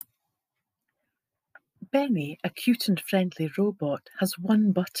Benny, a cute and friendly robot, has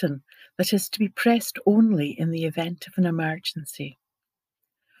one button that is to be pressed only in the event of an emergency.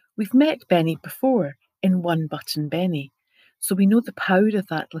 We've met Benny before in One Button Benny, so we know the power of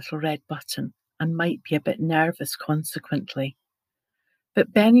that little red button and might be a bit nervous consequently.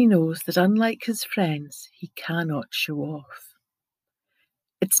 But Benny knows that unlike his friends, he cannot show off.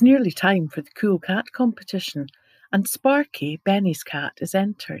 It's nearly time for the Cool Cat competition, and Sparky, Benny's cat, is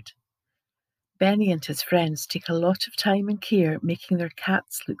entered. Benny and his friends take a lot of time and care making their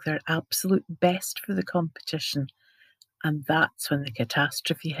cats look their absolute best for the competition, and that's when the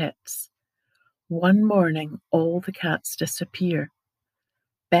catastrophe hits. One morning, all the cats disappear.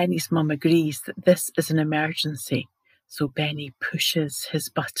 Benny's mum agrees that this is an emergency, so Benny pushes his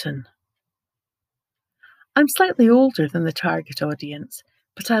button. I'm slightly older than the target audience,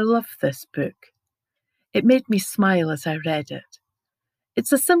 but I love this book. It made me smile as I read it.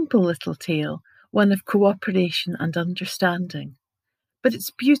 It's a simple little tale, one of cooperation and understanding, but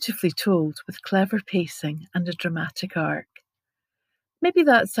it's beautifully told with clever pacing and a dramatic arc. Maybe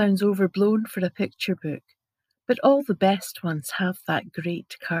that sounds overblown for a picture book, but all the best ones have that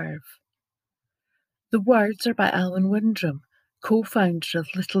great curve. The words are by Alan Windrum, co-founder of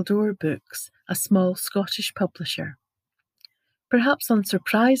Little Door Books, a small Scottish publisher. Perhaps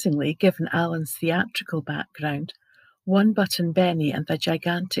unsurprisingly, given Alan's theatrical background, One Button Benny and the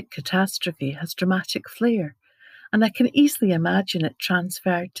Gigantic Catastrophe has dramatic flair, and I can easily imagine it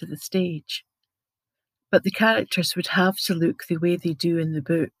transferred to the stage. But the characters would have to look the way they do in the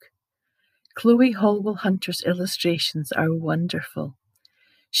book. Chloe Holwell-Hunter's illustrations are wonderful.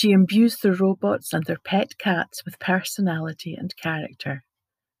 She imbues the robots and their pet cats with personality and character.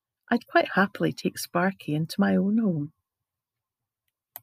 I'd quite happily take Sparky into my own home.